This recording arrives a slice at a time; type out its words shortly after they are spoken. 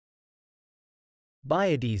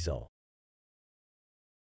Biodiesel.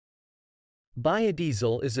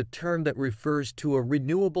 Biodiesel is a term that refers to a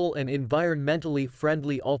renewable and environmentally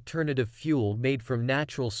friendly alternative fuel made from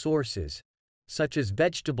natural sources, such as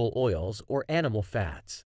vegetable oils or animal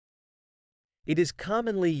fats. It is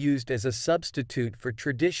commonly used as a substitute for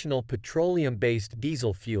traditional petroleum-based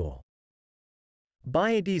diesel fuel.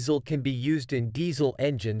 Biodiesel can be used in diesel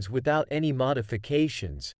engines without any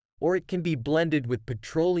modifications, or it can be blended with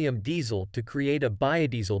petroleum diesel to create a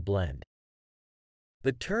biodiesel blend.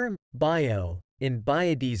 The term bio in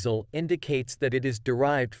biodiesel indicates that it is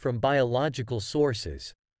derived from biological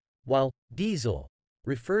sources, while diesel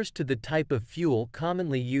refers to the type of fuel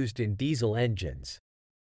commonly used in diesel engines.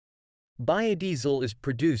 Biodiesel is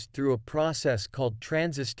produced through a process called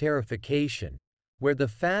transesterification, where the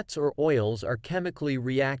fats or oils are chemically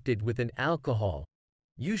reacted with an alcohol,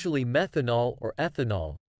 usually methanol or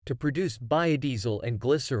ethanol, to produce biodiesel and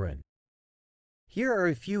glycerin. Here are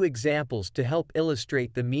a few examples to help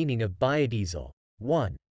illustrate the meaning of biodiesel.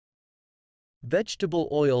 1. Vegetable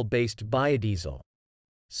oil-based biodiesel.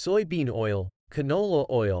 Soybean oil, canola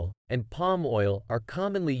oil, and palm oil are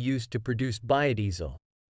commonly used to produce biodiesel.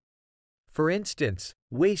 For instance,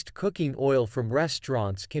 waste cooking oil from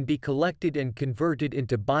restaurants can be collected and converted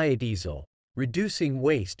into biodiesel, reducing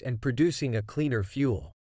waste and producing a cleaner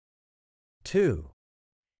fuel. 2.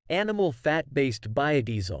 Animal fat-based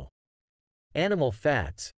biodiesel. Animal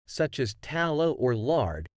fats, such as tallow or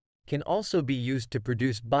lard, can also be used to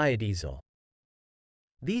produce biodiesel.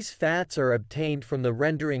 These fats are obtained from the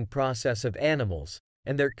rendering process of animals,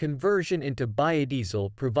 and their conversion into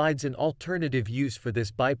biodiesel provides an alternative use for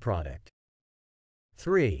this byproduct.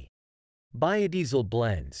 3. Biodiesel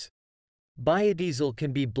blends. Biodiesel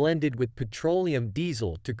can be blended with petroleum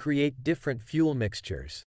diesel to create different fuel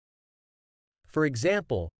mixtures. For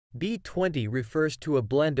example, B20 refers to a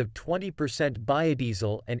blend of 20%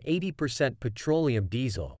 biodiesel and 80% petroleum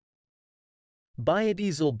diesel.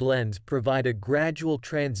 Biodiesel blends provide a gradual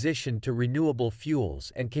transition to renewable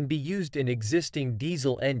fuels and can be used in existing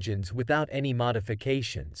diesel engines without any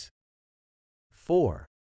modifications. 4.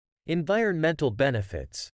 Environmental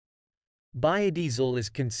benefits. Biodiesel is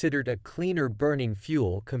considered a cleaner burning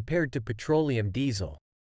fuel compared to petroleum diesel.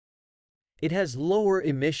 It has lower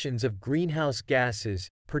emissions of greenhouse gases,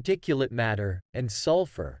 particulate matter, and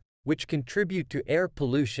sulfur, which contribute to air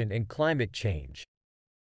pollution and climate change.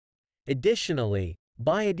 Additionally,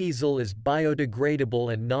 biodiesel is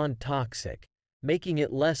biodegradable and non-toxic, making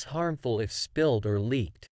it less harmful if spilled or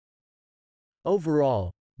leaked. Overall,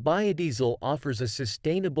 biodiesel offers a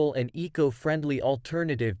sustainable and eco-friendly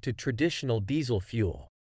alternative to traditional diesel fuel.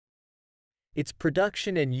 Its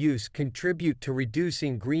production and use contribute to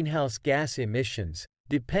reducing greenhouse gas emissions,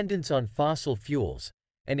 dependence on fossil fuels,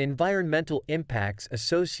 and environmental impacts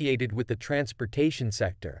associated with the transportation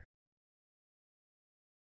sector.